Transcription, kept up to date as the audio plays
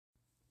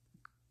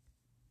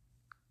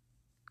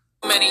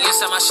many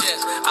inside my ship.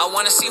 I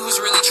wanna see who's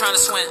really trying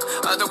to swim.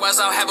 Otherwise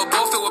I'll have a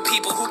boat filled with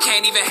people who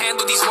can't even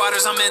handle these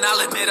waters I'm in.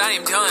 I'll admit I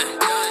am done.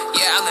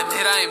 Yeah, I'll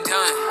admit I am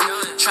done.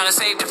 Trying to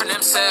save them from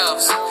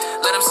themselves.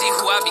 Let them see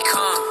who I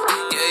become.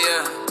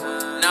 Yeah.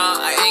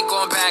 Nah, I ain't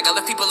going back. I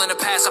left people in the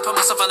past. I put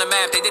myself on the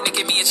map. They didn't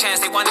give me a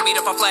chance. They wanted me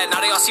to fall flat. Now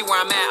they all see where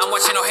I'm at. I'm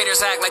watching no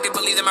haters act like they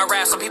believe in my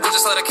rap. Some people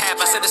just let a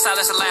cap. I said the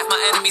silence and laugh. My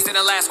enemies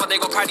didn't last while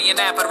they go party and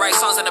nap. But write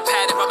songs in the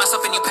pad and brought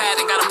myself a new pad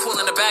and got a pool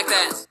in the back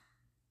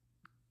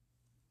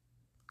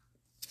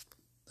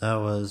That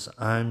was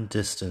I'm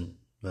Distant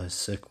by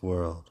Sick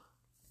World.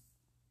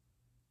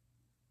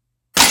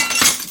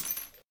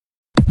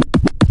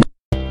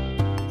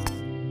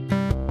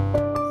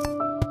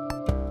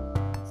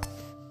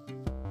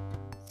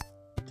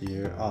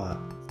 Dear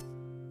Aunt,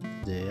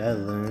 today I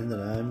learned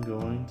that I'm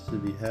going to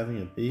be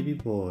having a baby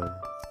boy.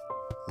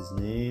 His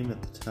name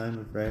at the time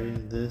of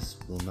writing this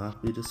will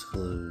not be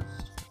disclosed.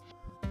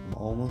 I'm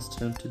almost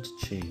tempted to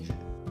change it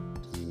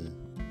to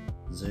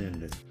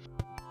Xander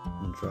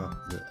and drop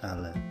the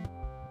Ale.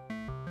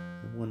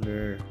 I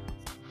wonder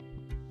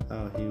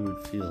how he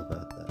would feel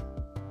about that.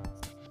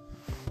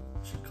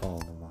 I should call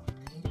him tomorrow.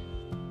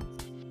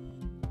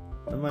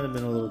 That might have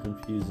been a little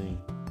confusing.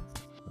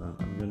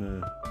 I'm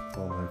gonna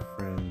call my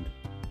friend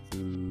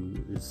who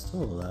is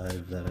still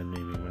alive that I'm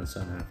naming my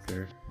son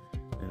after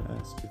and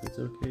ask if it's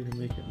okay to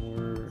make it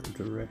more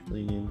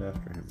directly named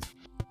after him.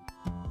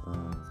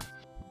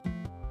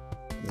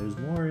 There's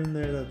more in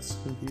there that's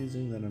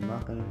confusing that I'm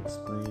not going to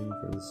explain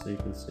for the sake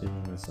of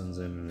saving my son's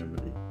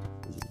anonymity,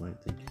 because you might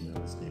think you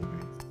know his name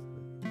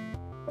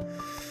right.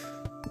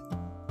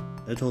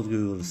 I told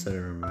Google to set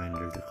a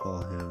reminder to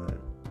call him at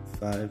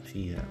 5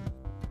 p.m.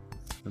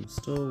 I'm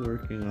still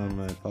working on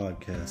my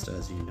podcast,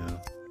 as you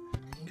know.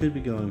 It could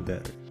be going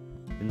better.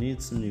 I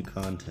need some new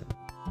content.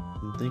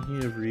 I'm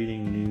thinking of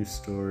reading news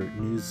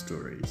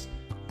stories,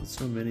 but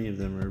so many of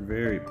them are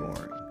very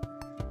boring.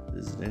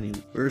 Is it any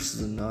worse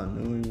than not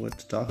knowing what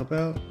to talk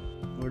about?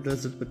 Or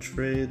does it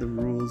betray the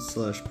rules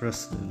 /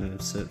 precedent I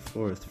have set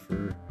forth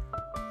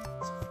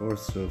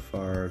so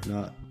far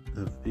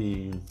of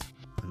being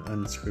an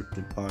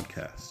unscripted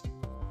podcast?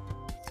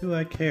 Do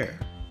I care?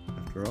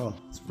 After all,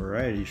 it's a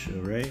variety show,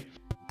 right?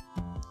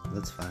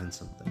 Let's find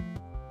something.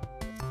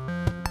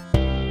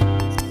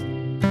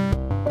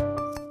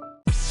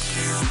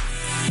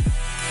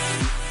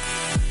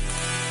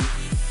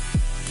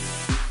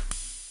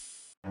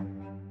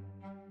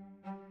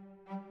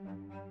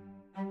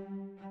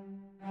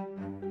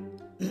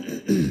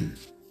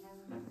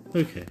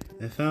 Okay,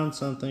 I found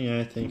something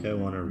I think I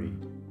want to read.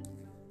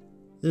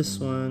 This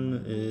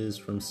one is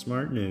from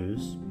Smart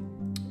News,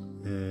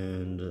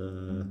 and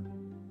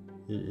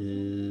it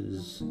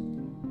is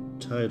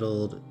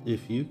titled,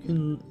 If you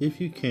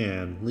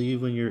can,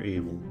 leave when you're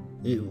able.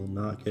 It will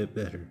not get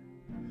better.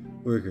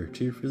 Worker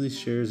tearfully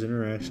shares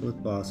interaction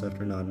with boss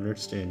after not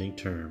understanding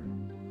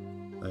term.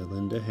 By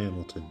Linda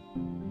Hamilton.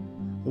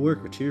 A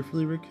worker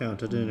tearfully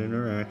recounted an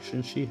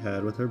interaction she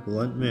had with her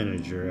blunt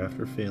manager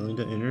after failing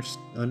to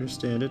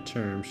understand a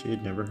term she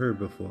had never heard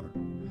before.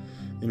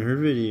 In her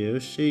video,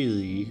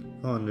 Shaylee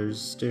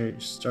ponders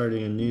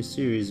starting a new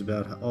series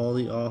about all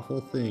the awful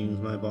things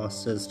my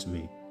boss says to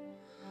me.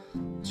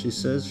 She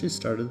says she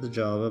started the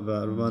job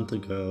about a month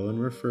ago and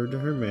referred to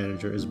her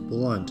manager as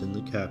blunt in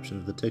the caption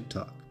of the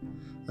TikTok.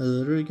 I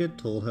literally get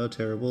told how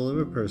terrible of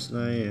a person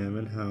I am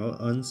and how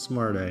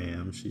unsmart I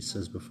am, she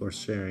says before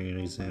sharing an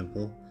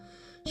example.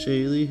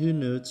 Shaylee, who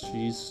notes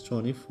she's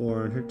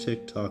 24 in her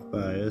TikTok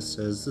bio,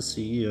 says the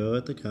CEO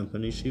at the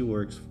company she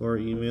works for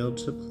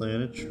emailed to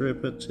plan a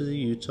trip to the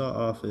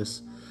Utah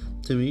office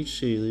to meet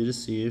Shaylee to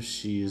see if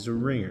she is a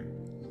ringer.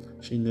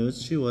 She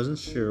notes she wasn't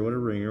sure what a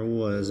ringer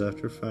was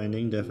after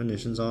finding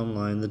definitions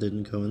online that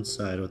didn't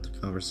coincide with the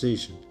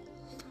conversation.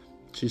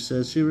 She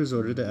says she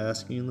resorted to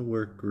asking in the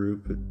work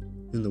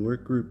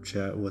group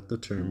chat what the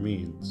term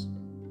means.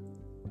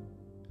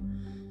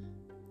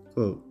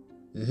 Quote,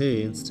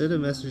 "Hey, instead of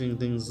messaging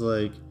things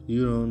like,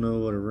 you don't know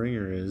what a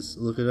ringer is,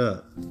 look it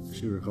up,"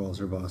 she recalls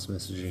her boss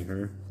messaging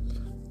her.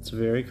 It's a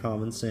very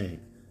common saying.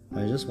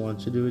 I just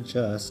want you to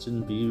adjust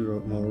and be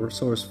more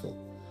resourceful.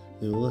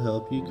 It will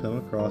help you come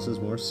across as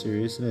more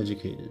serious and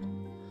educated.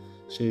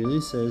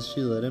 Shaylee says she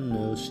let him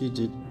know she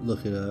did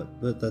look it up,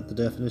 but that the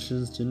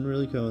definitions didn't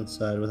really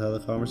coincide with how the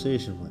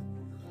conversation went.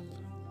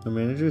 Her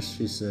manager,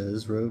 she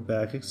says, wrote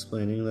back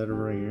explaining that a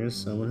ringer is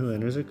someone who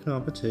enters a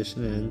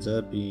competition and ends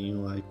up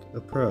being like a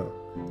pro.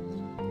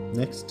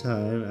 Next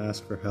time,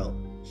 ask for help,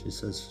 she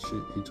says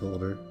he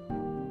told her.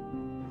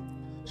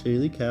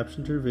 Shaylee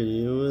captioned her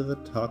video with a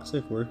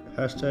toxic work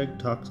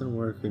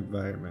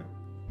environment.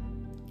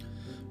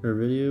 Her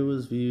video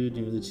was viewed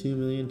nearly 2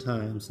 million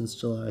times since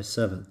July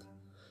 7th.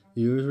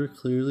 Viewers were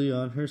clearly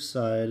on her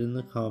side in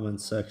the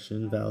comments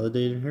section,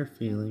 validating her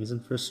feelings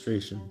and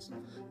frustrations.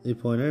 They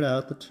pointed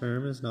out the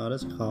term is not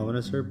as common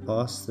as her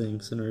boss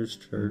thinks and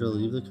urged her to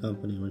leave the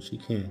company when she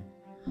can.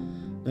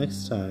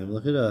 Next time,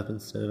 look it up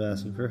instead of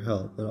asking for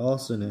help, but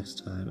also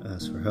next time,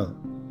 ask for help.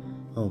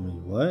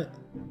 Homie, what?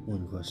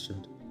 One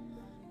questioned.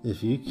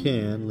 If you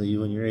can,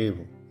 leave when you're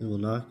able. It will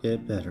not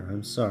get better.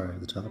 I'm sorry,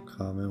 the top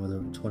comment with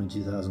over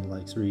 22,000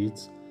 likes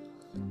reads.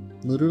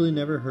 Literally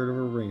never heard of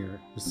a ringer.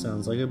 It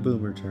sounds like a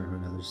boomer term,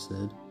 another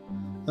said.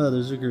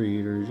 Others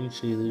agreed, urging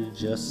Sheila to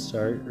just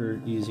start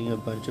using a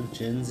bunch of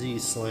Gen Z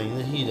slang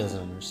that he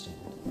doesn't understand.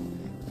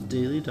 The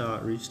Daily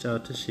Dot reached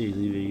out to Sheila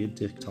via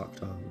TikTok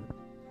comment.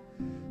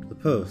 The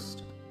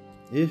post.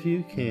 If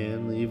you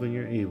can, leave when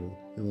you're able.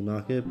 It will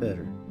not get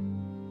better.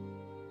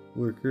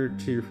 Worker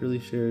tearfully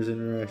shares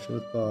interaction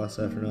with boss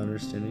after not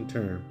understanding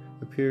term.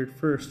 Appeared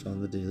first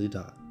on the Daily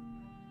Dot.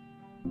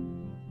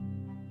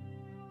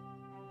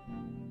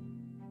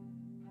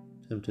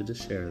 Tempted to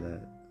share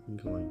that. I'm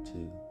going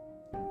to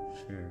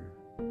share.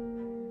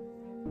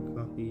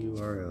 Copy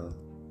URL.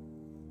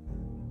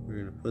 We're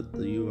going to put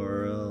the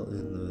URL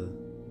in the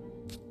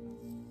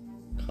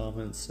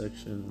comments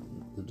section,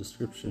 the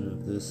description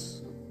of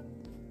this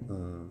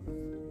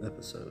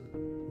episode.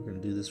 We're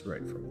going to do this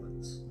right for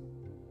once.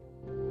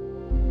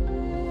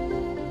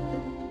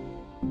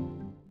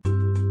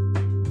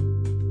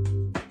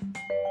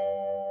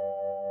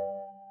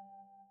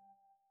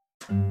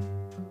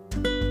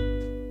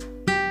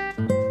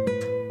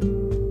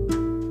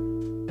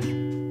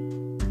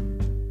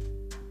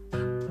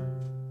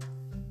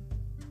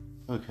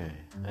 Okay,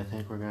 I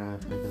think we're gonna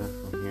pick it up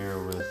from here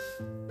with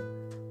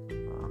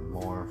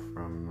more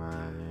from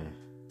my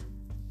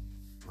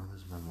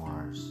mother's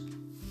memoirs.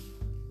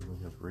 We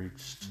have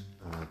reached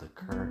the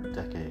current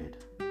decade,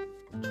 the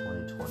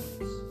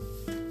 2020s.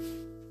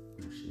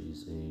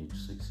 She's aged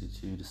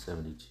 62 to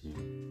 72.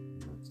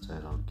 It's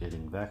titled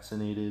Getting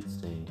Vaccinated,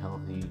 Staying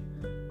Healthy,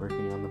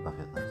 Working on the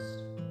Bucket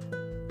List.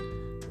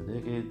 The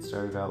decade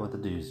started out with a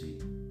doozy.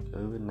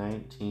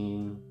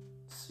 COVID-19,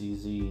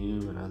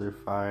 CZU, and other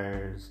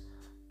fires,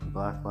 the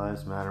Black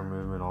Lives Matter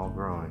movement all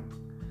growing.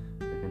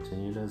 I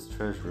continued as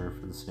treasurer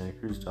for the Santa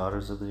Cruz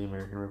Daughters of the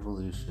American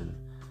Revolution.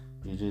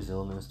 BJ's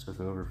illness took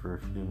over for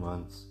a few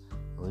months.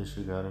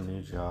 Alicia got a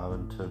new job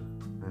and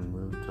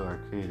moved to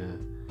Arcata,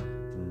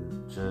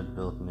 and Judd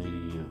built an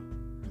ADU.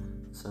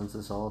 The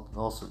census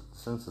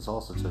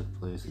also took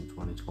place in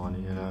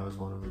 2020, and I was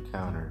one of the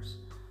counters,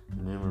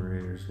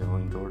 enumerators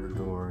going door to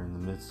door in the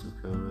midst of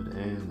COVID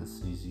and the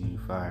CZU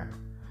fire.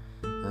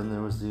 Then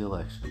there was the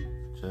election.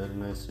 Judd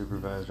and I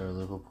supervised our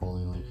local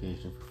polling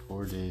location for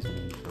 4 days,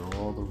 making sure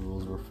all the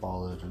rules were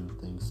followed and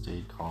things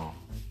stayed calm.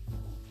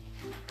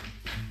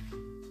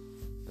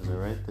 As I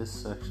write this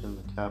section,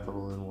 the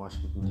Capitol in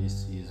Washington,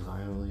 D.C. is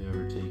violently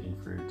overtaken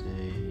for a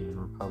day.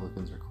 Even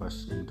Republicans are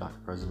questioning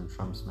President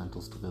Trump's mental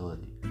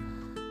stability,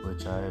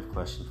 which I have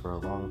questioned for a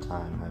long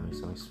time, having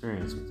some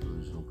experience with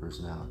delusional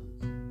personalities.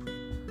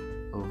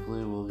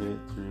 Hopefully we'll get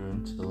through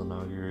until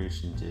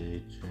Inauguration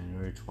Day,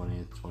 January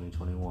 20th,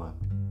 2021.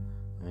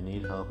 I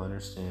need help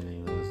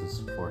understanding those that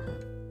support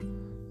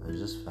him. I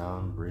just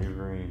found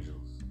Braver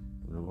Angels,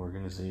 an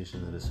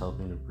organization that is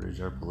helping to bridge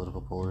our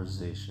political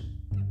polarization,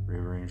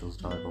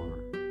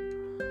 braverangels.org.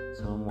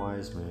 Some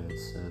wise man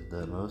said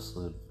that most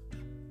live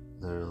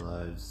their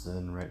lives,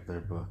 then write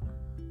their book.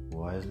 A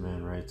wise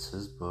man writes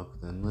his book,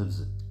 then lives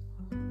it.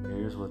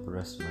 Here's what the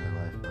rest of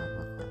my life might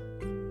look like.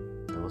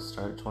 I will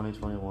start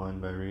 2021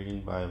 by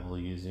reading Bible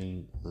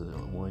using the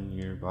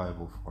 1-year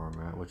Bible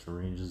format, which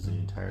arranges the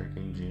entire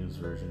King James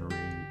Version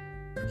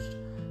arranged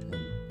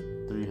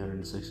in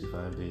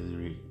 365 daily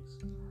readings.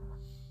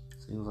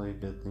 Seems like a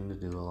good thing to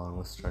do along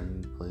with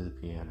starting to play the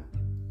piano.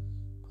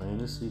 Plan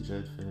to see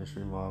Judd finish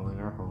remodeling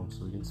our home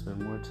so we can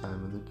spend more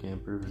time in the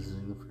camper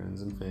visiting the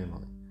friends and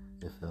family,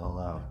 if they'll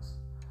allow us.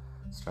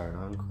 Start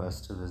on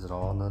quest to visit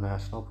all the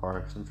national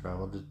parks and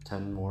travel to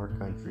 10 more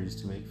countries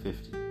to make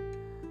 50.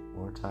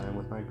 More time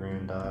with my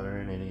granddaughter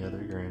and any other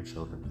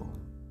grandchildren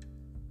born.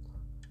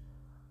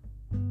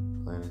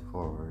 Planning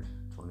forward,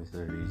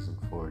 2030s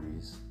and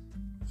 40s,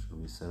 which will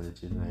be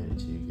 72 to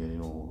 92, getting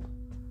old.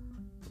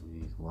 There'll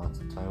be lots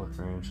of time with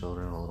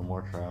grandchildren, a little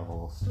more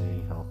travel,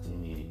 staying healthy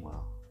and eating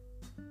well.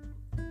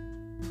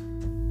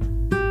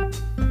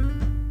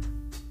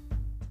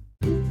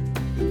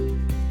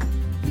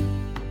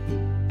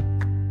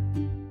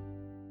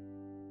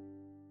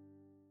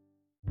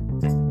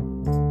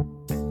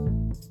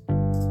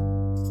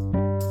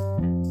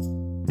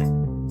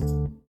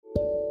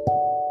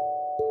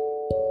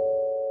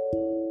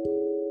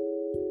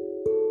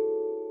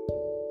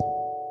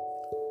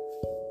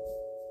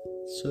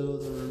 So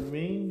the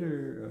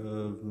remainder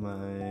of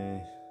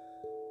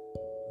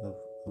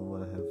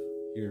what I have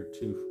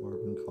heretofore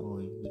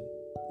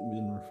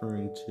been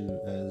referring to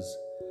as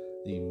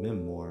the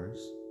memoirs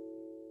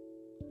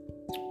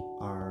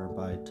are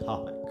by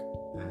topic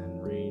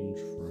and range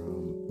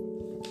from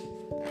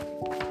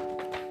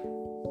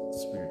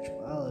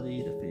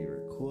spirituality to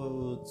favorite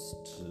quotes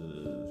to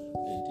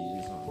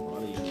ideas on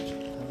body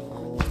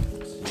health to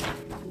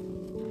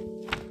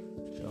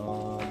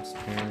jobs,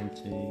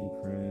 parenting,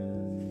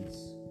 friends,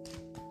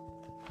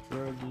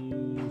 drug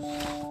use,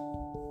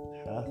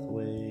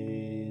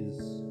 pathways,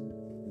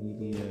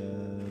 media,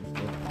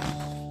 books,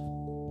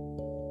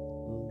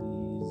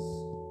 movies,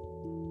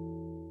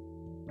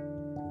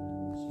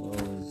 as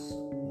well as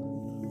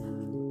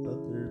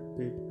other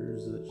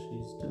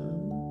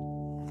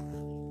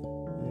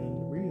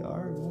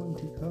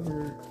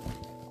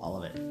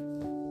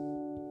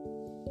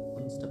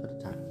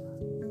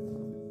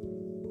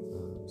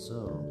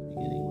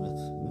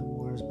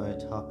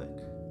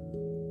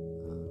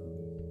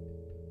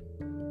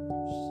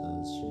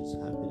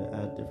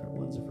different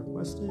ones if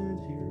requested.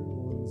 Here are the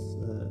ones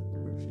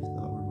where she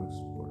thought were most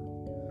important.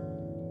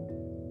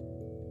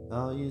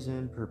 Values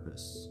and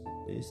Purpose.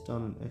 Based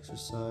on an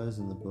exercise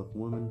in the book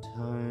Woman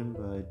Time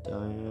by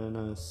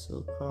Diana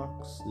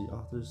Silcox, the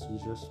author's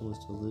suggestion was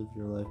to live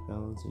your life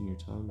balancing your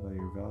time by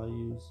your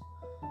values.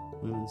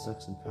 Women's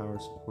Sex and Power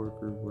Support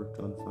Group worked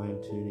on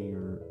fine-tuning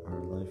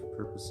our life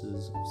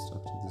purposes. I've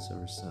stuck to this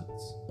ever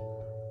since.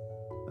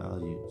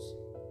 Values.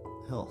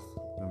 Health.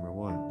 Number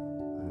 1. I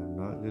am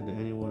not good to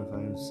anyone if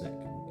I am sick.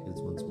 My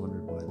kids once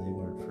wondered why they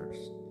weren't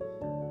first.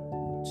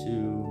 Number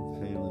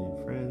 2. Family and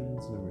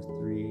friends. Number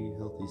 3.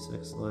 Healthy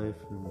sex life.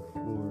 Number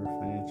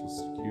 4. Financial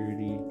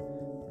security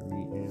for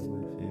me and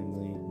my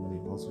family.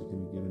 Money also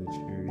can be given to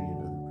charity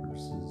and other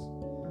purposes.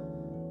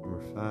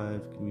 Number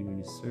 5,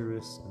 community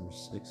service. Number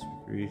 6,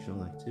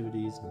 recreational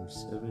activities. Number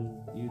 7,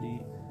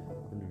 beauty.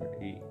 And number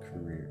 8,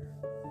 career.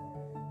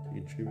 To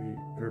contribute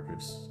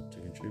purpose. To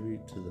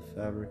contribute to the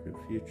fabric of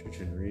future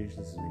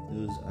generations and make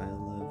those I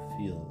love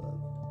feel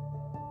loved.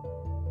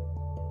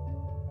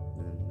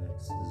 And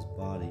next is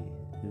body,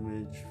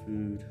 image,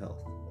 food,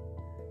 health.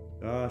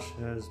 Gosh,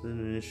 has been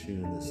an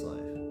issue in this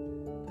life.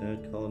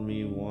 Dad called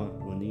me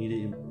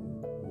Juanita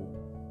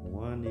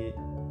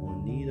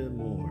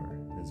Moore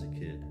as a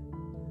kid.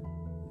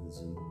 As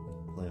in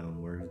play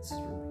on words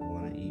for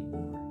want to eat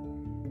more.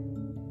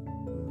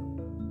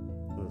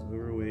 I was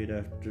overweight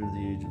after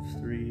the age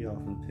of 3,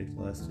 often picked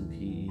last in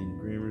PE in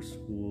grammar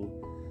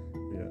school. I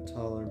got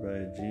taller by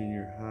a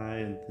junior high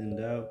and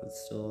thinned out, but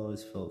still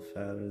always felt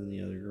fatter than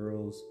the other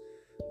girls.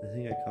 I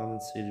think I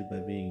compensated by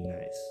being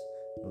nice.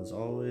 I was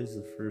always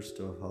the first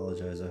to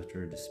apologize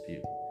after a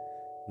dispute.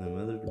 My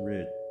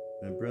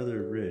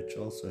brother Rich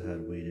also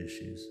had weight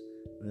issues.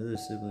 My other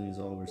siblings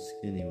all were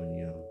skinny when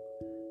young.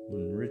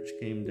 When Rich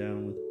came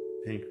down with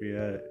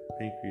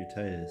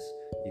pancreatitis,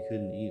 he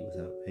couldn't eat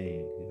without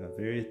pain. He got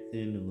very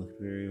thin and looked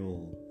very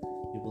old.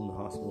 People in the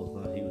hospital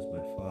thought he was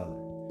my father.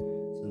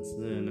 Since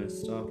then, I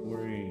stopped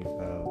worrying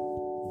about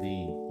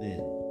being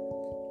thin.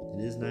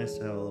 It is nice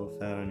to have a little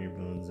fat on your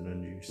bones and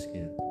under your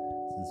skin.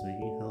 Since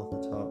making health a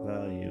top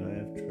value, I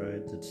have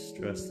tried to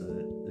stress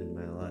that in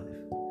my life.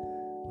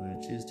 When I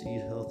choose to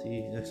eat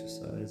healthy,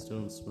 exercise,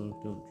 don't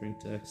smoke, don't drink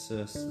to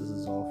excess, this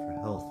is all for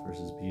health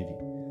versus beauty.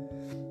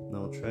 And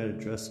I'll try to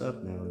dress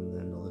up now and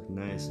then to look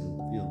nice and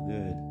feel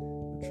good,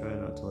 but try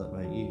not to let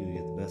my ego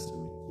get the best of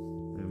me.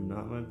 I am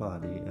not my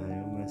body, I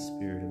am my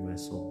spirit and my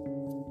soul.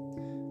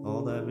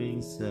 All that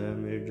being said,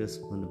 I'm very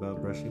disciplined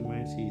about brushing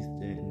my teeth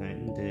night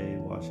and day,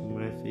 washing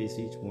my face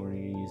each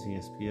morning, and using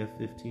SPF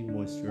 15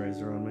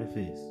 moisturizer on my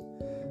face.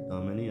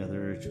 Not many other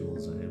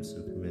rituals. Am I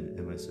so committed?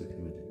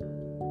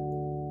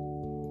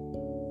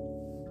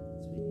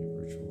 Speaking of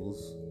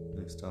rituals,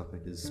 next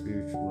topic is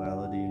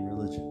spirituality and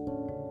religion.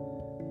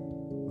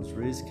 I was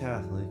raised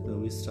Catholic, but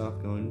we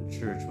stopped going to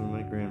church when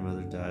my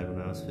grandmother died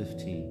when I was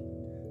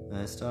 15.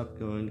 I stopped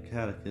going to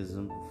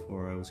catechism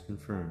before I was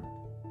confirmed.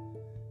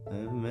 I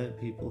have met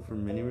people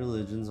from many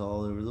religions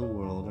all over the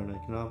world, and I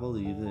cannot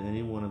believe that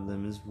any one of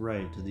them is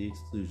right to the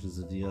exclusions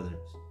of the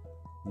others.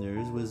 There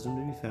is wisdom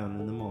to be found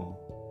in them all.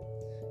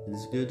 It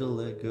is good to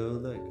let go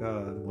of that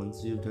God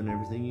once you have done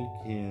everything you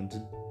can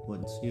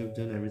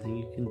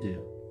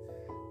do.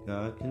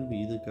 God can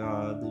be the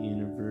God, the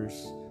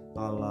universe,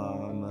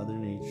 Allah, Mother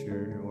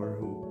Nature, or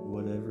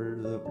whatever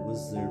that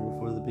was there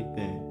before the Big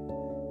Bang.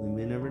 We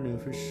may never know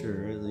for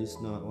sure, at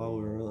least not while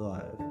we're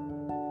alive.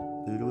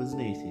 Buddha was an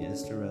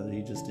atheist, or rather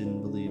he just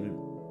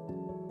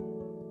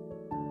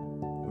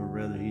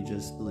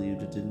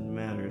believed it didn't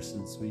matter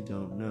since we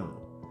don't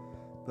know.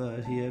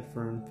 But he had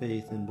firm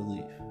faith and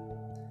belief.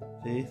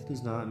 Faith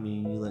does not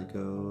mean you let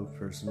go of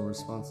personal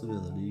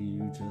responsibility,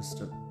 you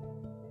just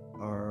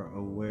are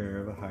aware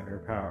of a higher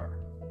power.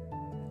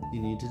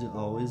 You need to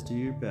always do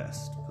your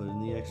best, put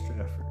in the extra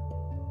effort.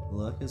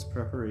 Luck is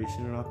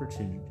preparation and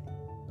opportunity.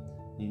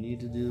 You need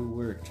to do the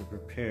work to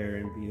prepare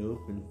and be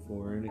open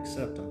for and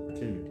accept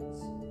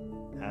opportunities.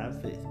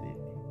 Have faith, baby.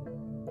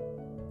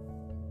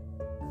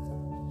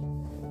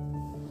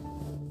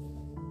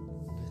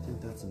 I think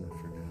that's enough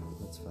for now.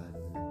 That's 5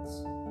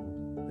 minutes.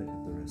 We'll pick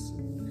up the rest in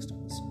the next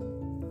episode.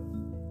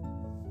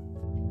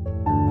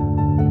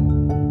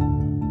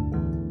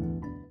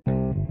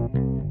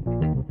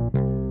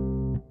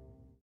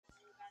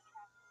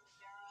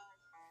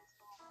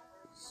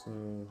 So,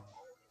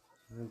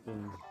 I've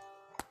been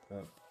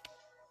up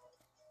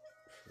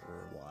for a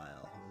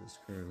while. It is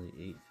currently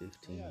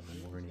 8:15 in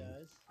the morning.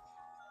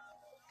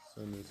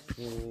 Sun is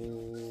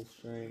full,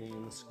 shining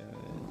in the sky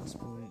at this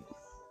point.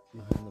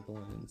 Behind the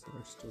blinds that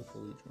are still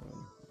fully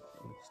drawn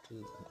next to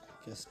the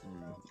guest room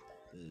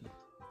bed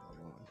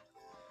on.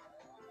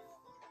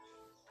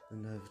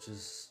 And I've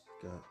just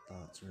got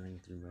thoughts running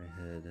through my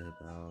head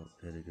about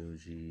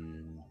pedagogy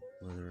and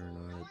whether or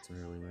not it's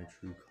really my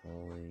true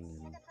calling,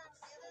 and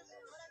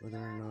whether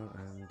or not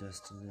I'm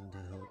destined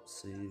to help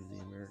save the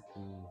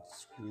American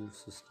school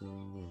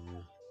system,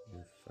 or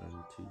if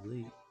I'm too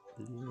late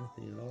to do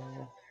anything at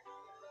all.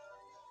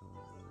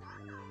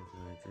 If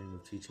my dream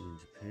of teaching in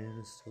Japan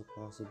is still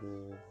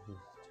possible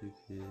with 2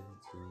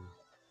 kids, and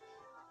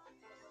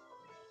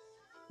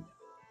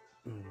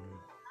other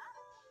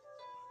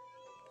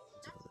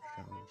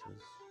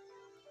challenges.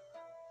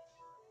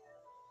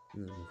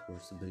 And then, of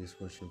course, the biggest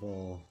question of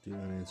all: do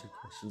unanswered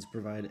questions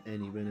provide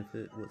any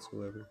benefit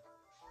whatsoever?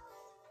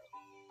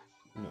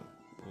 No.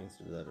 The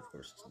answer to that, of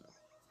course, is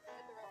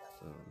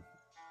no.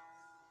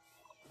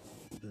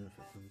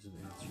 Benefit comes in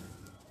answering,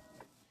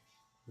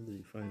 whether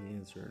you find the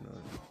answer or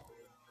not.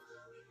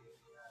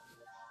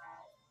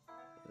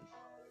 But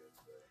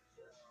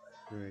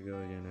here I go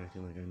again,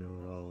 acting like I know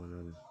it all when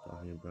I'm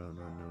talking about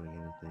not knowing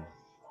anything.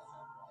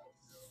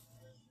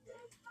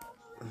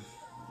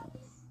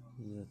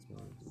 That's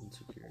one of the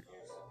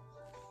insecurities.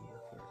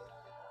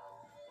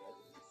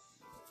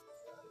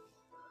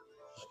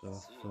 Just got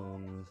off the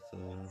phone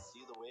with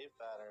see the wave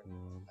pattern.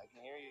 I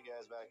can hear you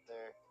guys back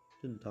there.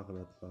 Didn't talk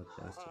about the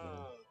podcast today.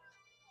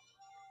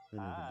 I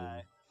never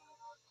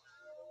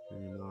do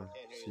anymore.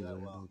 Seems like I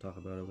don't talk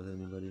about it with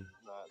anybody.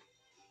 I'm not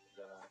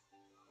gonna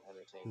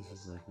entertain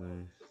this is like my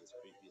because it's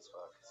creepy as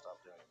fuck. Stop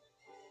doing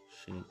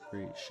it.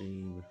 Great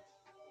shame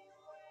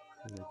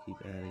that I keep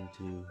adding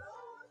to.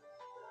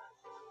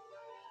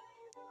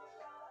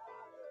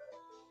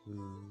 I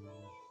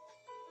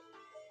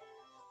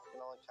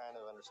can only kind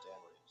of understand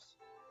waves.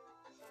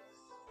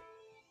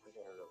 I think I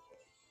heard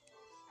okay.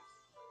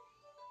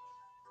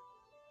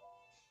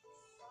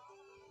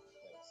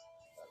 Thanks.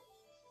 Got it.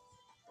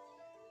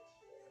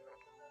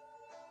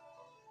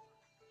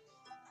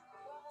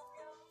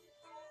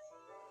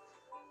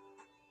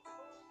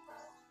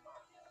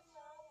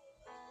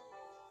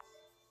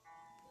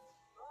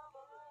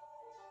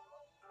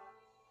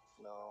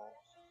 No.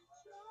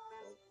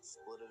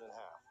 Split it in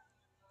half.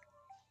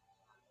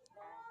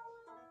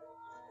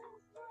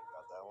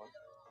 Got that one?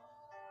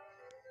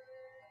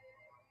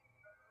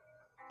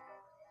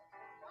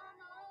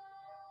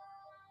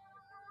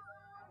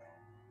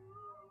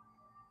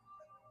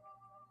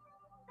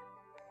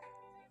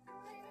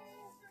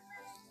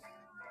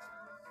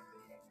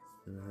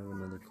 And I have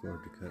another cord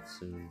to cut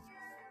soon.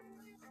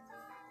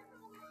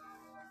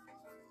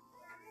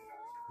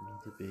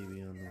 Another baby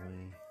on the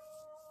way.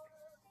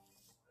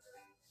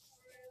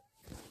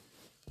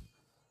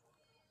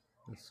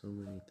 There's so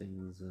many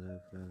things that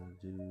I've got to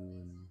do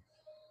and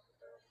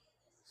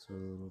so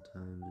little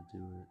time to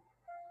do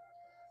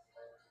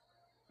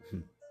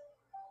it.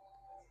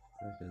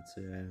 I could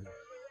say I'm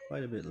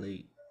quite a bit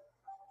late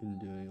in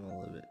doing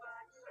all of it.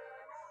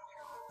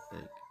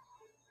 Like,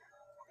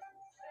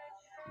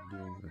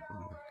 doing my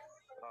homework.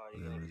 Oh, you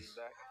getting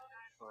feedback?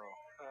 Oh,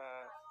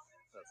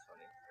 that's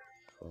funny.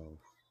 12.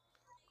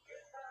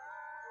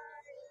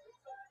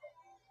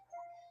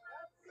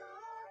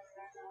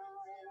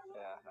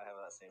 Yeah, I have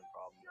that same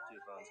problem. Two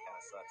phones kind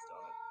of sucks,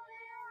 don't it?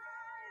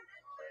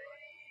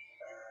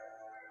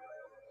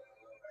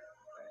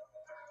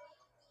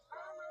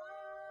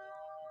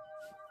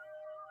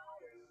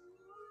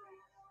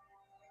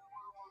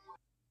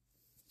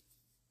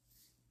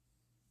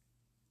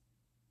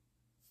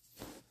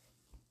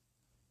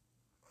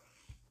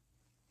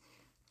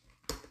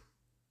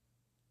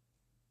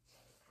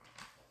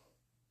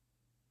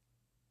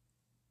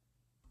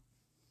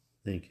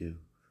 Thank you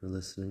for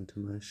listening to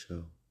my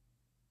show.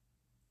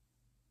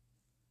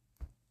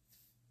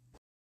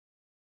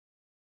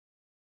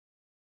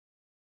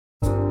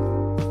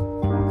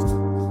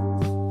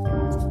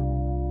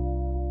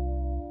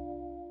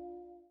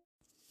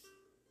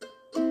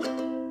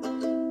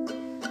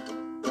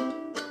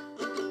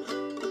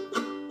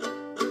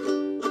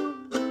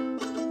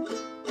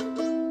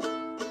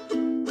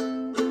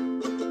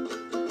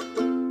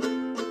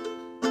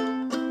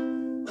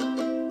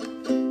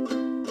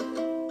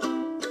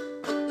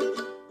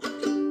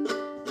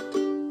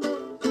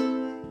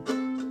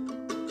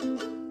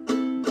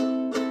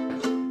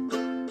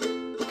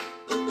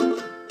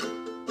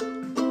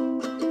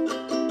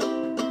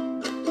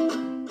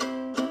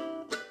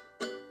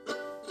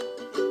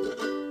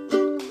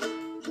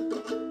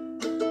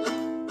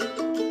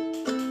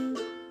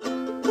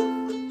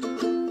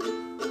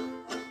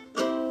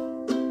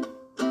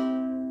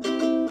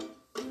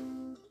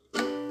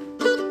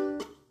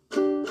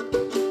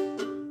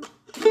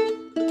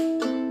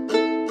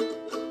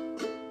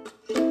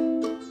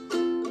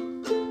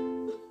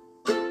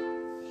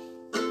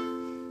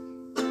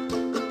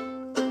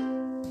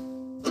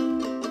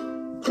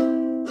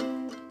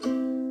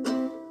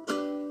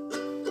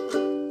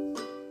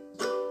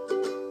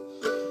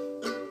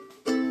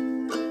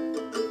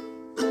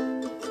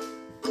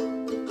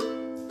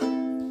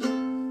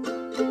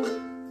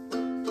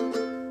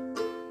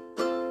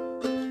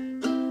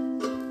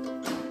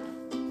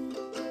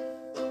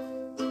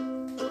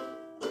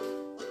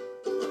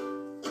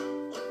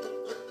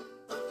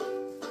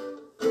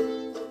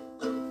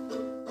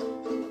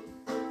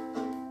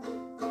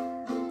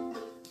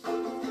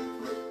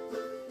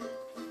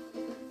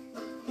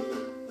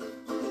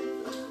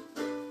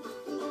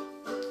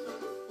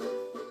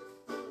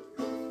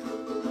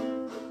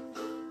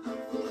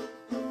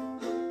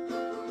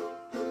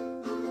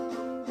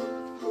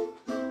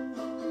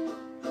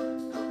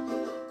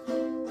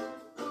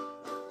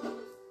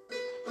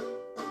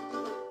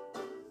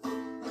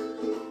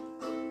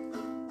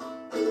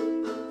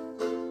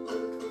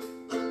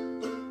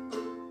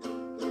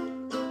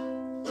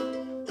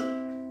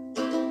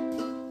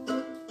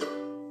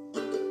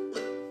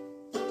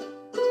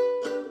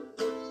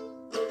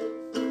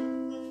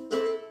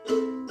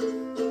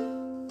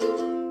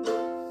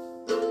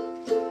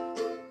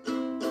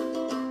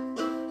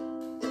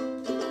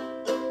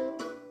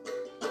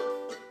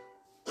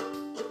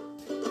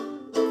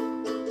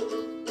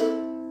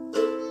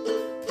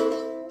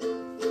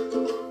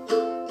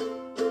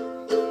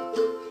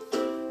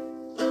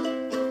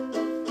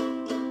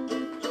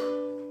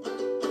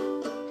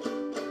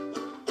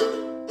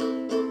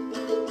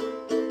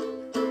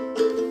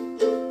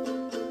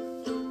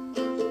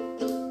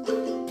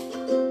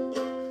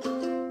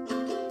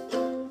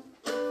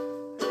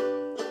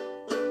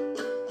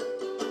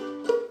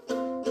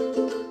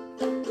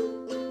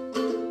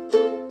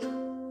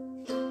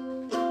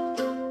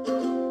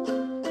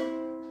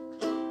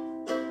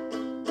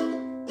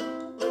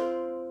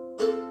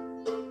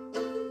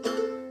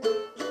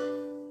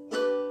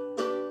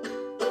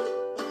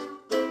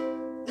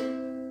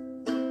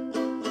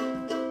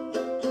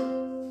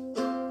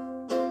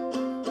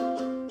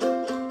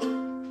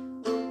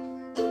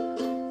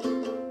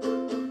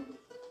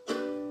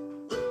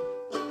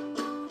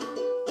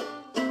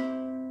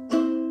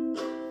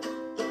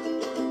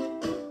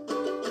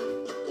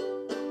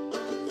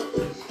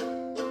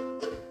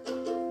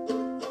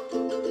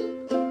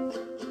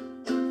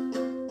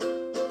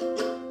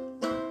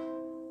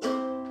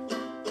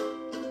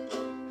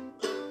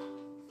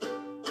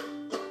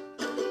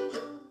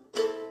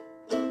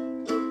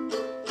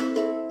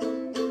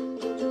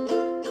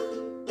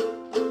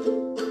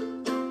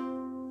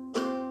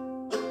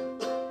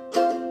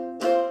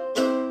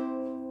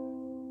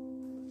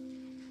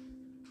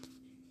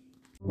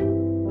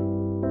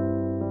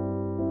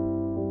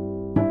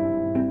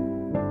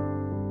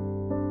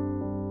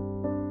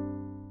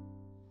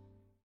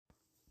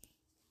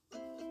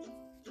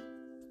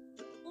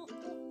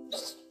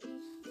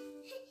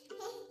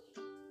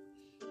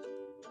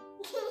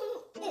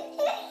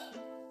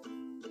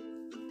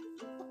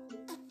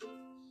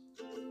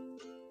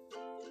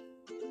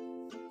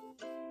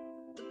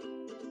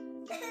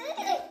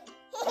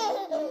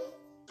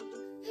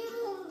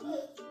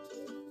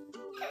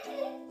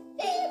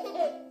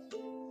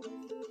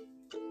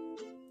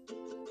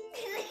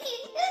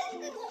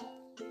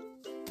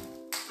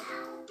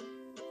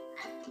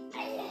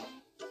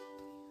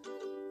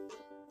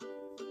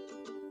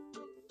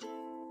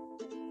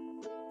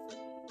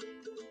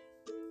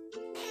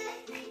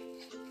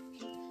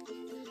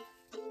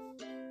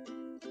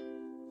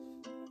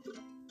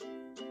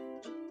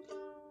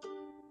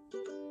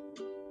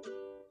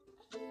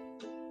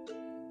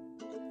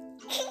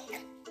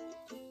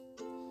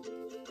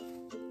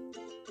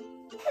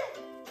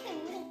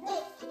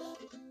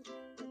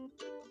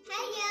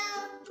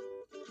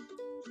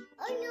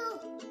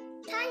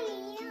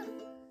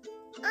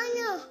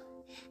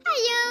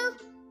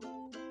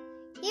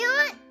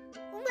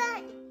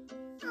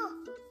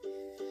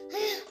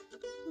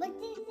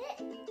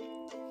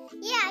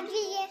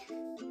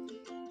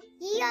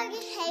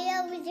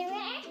 over there.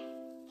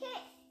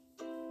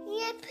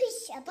 Here,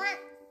 push a button.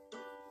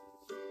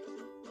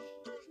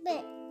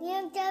 But you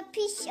have to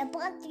push a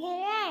button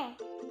there.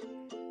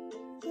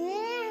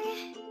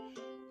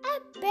 I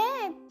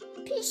bet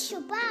push a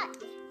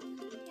button.